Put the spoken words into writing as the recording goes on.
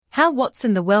How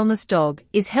Watson the Wellness Dog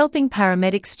is helping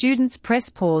paramedic students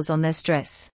press pause on their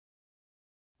stress.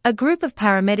 A group of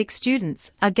paramedic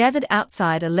students are gathered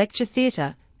outside a lecture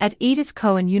theatre at Edith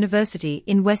Cowan University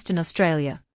in Western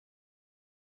Australia.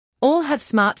 All have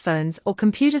smartphones or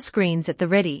computer screens at the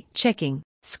ready, checking,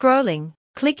 scrolling,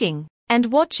 clicking,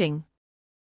 and watching.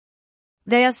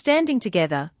 They are standing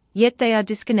together, yet they are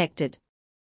disconnected.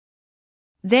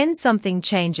 Then something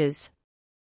changes.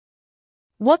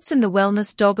 Watson the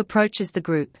Wellness Dog approaches the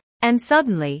group, and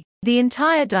suddenly, the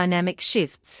entire dynamic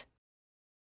shifts.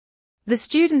 The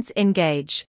students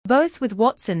engage, both with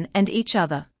Watson and each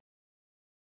other.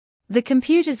 The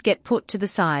computers get put to the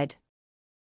side.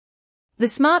 The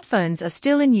smartphones are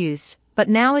still in use, but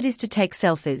now it is to take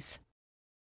selfies.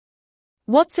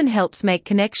 Watson helps make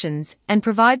connections and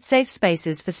provide safe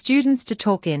spaces for students to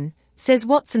talk in, says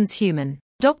Watson's human,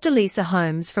 Dr. Lisa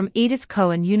Holmes from Edith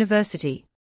Cowan University.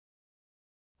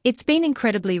 It's been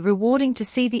incredibly rewarding to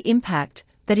see the impact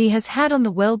that he has had on the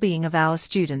well-being of our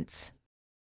students.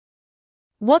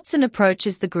 Watson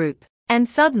approaches the group, and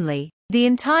suddenly, the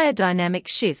entire dynamic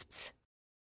shifts.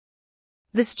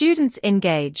 The students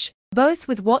engage, both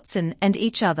with Watson and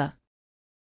each other.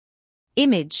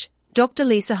 Image, Dr.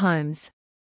 Lisa Holmes.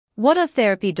 What are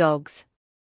therapy dogs?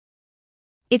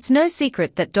 It's no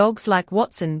secret that dogs like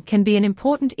Watson can be an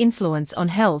important influence on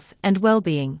health and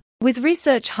well-being, with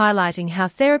research highlighting how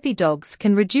therapy dogs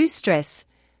can reduce stress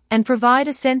and provide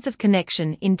a sense of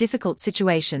connection in difficult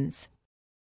situations.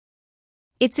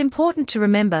 It's important to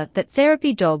remember that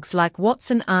therapy dogs like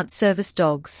Watson aren't service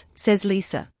dogs, says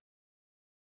Lisa.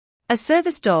 A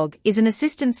service dog is an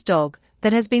assistance dog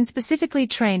that has been specifically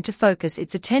trained to focus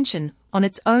its attention on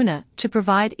its owner to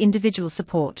provide individual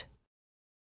support.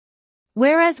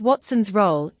 Whereas Watson's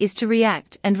role is to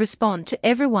react and respond to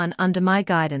everyone under my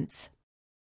guidance.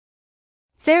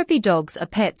 Therapy dogs are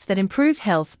pets that improve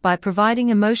health by providing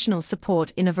emotional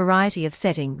support in a variety of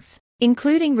settings,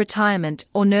 including retirement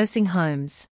or nursing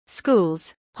homes,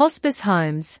 schools, hospice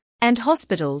homes, and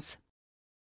hospitals.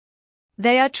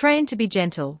 They are trained to be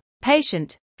gentle,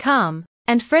 patient, calm,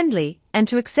 and friendly, and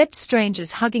to accept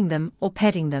strangers hugging them or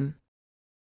petting them.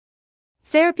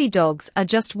 Therapy dogs are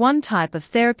just one type of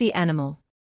therapy animal.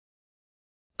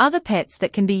 Other pets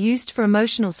that can be used for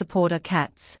emotional support are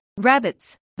cats,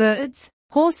 rabbits, birds,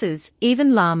 horses,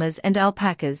 even llamas and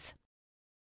alpacas.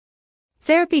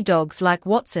 Therapy dogs like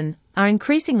Watson are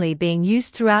increasingly being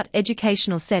used throughout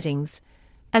educational settings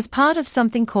as part of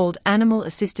something called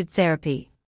animal-assisted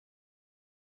therapy.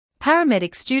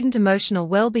 Paramedic student emotional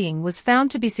well-being was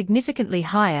found to be significantly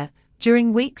higher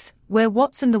during weeks where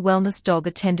Watson the Wellness Dog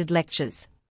attended lectures.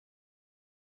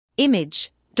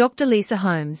 Image, Dr. Lisa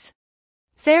Holmes.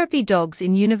 Therapy dogs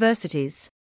in universities.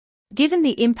 Given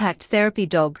the impact therapy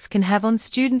dogs can have on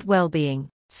student well-being,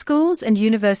 schools and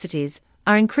universities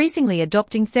are increasingly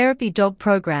adopting therapy dog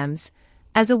programs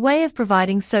as a way of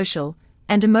providing social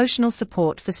and emotional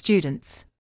support for students.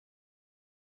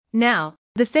 Now,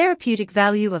 the therapeutic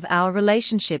value of our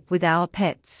relationship with our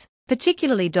pets,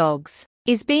 particularly dogs,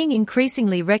 is being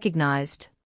increasingly recognized.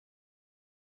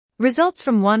 Results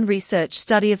from one research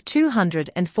study of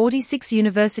 246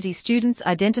 university students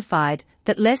identified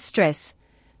that less stress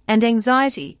and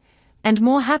anxiety and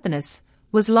more happiness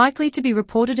was likely to be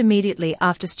reported immediately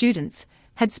after students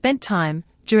had spent time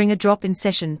during a drop-in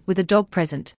session with a dog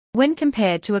present, when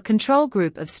compared to a control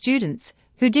group of students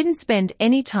who didn't spend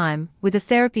any time with a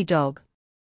therapy dog.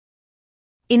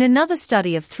 In another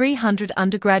study of 300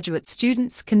 undergraduate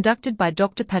students conducted by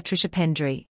Dr. Patricia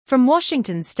Pendry from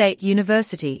Washington State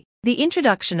University, the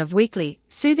introduction of weekly,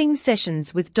 soothing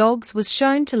sessions with dogs was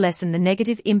shown to lessen the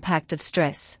negative impact of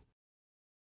stress.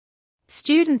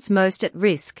 Students most at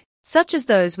risk, such as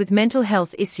those with mental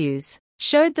health issues,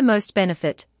 showed the most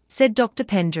benefit, said Dr.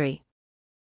 Pendry.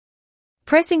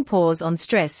 Pressing pause on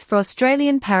stress for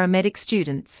Australian paramedic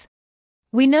students.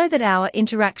 We know that our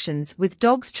interactions with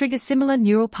dogs trigger similar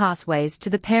neural pathways to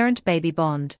the parent-baby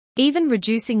bond, even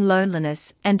reducing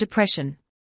loneliness and depression.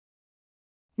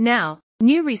 Now,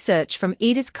 new research from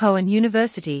Edith Cowan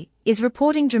University is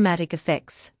reporting dramatic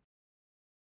effects.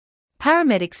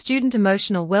 Paramedic student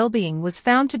emotional well-being was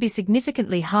found to be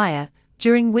significantly higher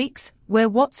during weeks where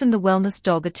Watson the Wellness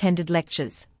Dog attended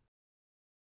lectures.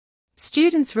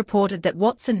 Students reported that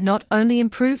Watson not only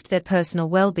improved their personal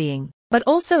well-being, but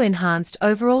also enhanced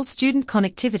overall student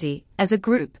connectivity as a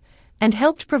group and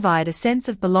helped provide a sense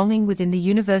of belonging within the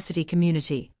university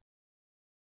community.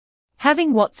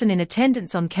 Having Watson in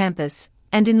attendance on campus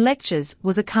and in lectures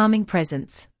was a calming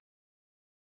presence.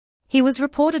 He was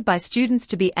reported by students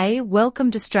to be a welcome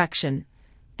distraction,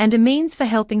 and a means for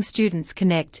helping students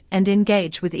connect and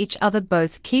engage with each other,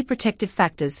 both key protective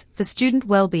factors for student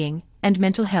well-being and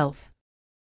mental health.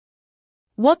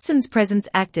 Watson's presence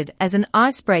acted as an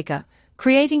icebreaker,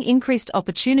 creating increased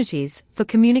opportunities for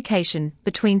communication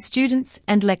between students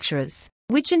and lecturers,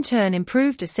 which in turn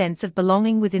improved a sense of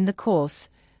belonging within the course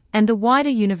and the wider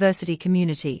university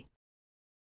community.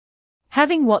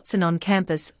 Having Watson on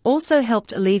campus also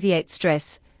helped alleviate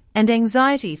stress and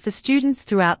anxiety for students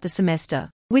throughout the semester,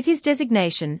 with his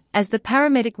designation as the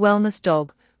paramedic wellness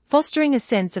dog, fostering a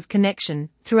sense of connection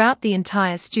throughout the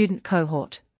entire student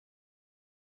cohort.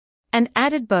 An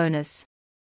added bonus: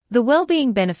 the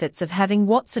well-being benefits of having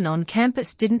Watson on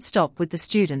campus didn't stop with the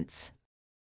students.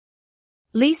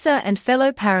 Lisa and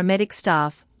fellow paramedic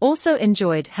staff also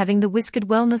enjoyed having the whiskered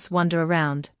wellness wonder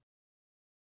around.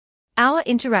 Our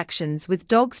interactions with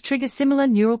dogs trigger similar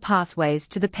neural pathways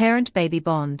to the parent-baby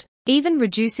bond, even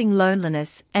reducing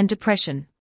loneliness and depression.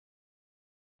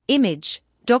 Image: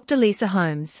 Dr. Lisa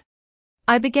Holmes.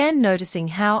 I began noticing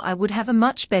how I would have a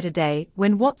much better day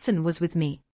when Watson was with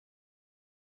me.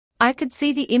 I could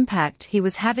see the impact he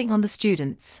was having on the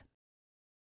students.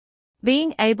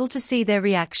 Being able to see their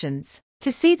reactions,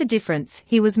 to see the difference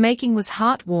he was making, was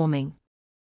heartwarming.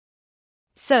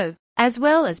 So, as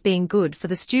well as being good for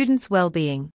the students'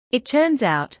 well-being, it turns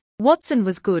out Watson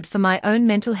was good for my own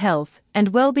mental health and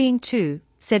well-being too,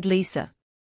 said Lisa.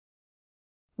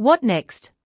 What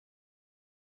next?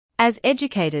 As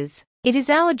educators, it is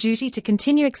our duty to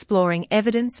continue exploring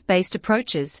evidence-based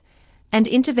approaches and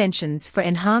interventions for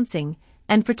enhancing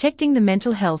and protecting the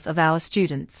mental health of our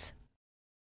students.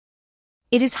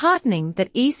 It is heartening that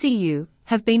ECU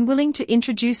have been willing to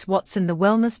introduce Watson the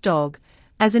wellness dog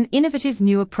as an innovative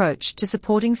new approach to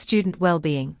supporting student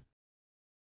well-being.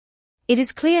 It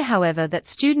is clear, however, that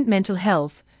student mental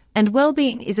health and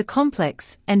well-being is a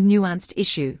complex and nuanced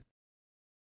issue.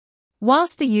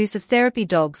 Whilst the use of therapy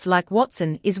dogs like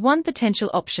Watson is one potential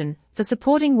option for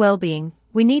supporting well-being,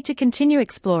 we need to continue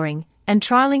exploring and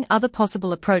trialing other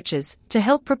possible approaches to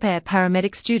help prepare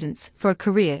paramedic students for a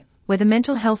career where the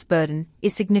mental health burden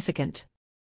is significant.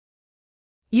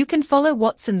 You can follow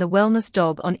Watson the wellness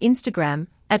dog on Instagram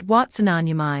at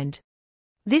 @WatsonOnYourMind.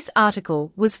 This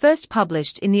article was first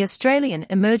published in the Australian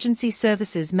Emergency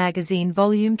Services Magazine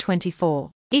Volume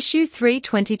 24, Issue 3,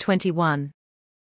 2021.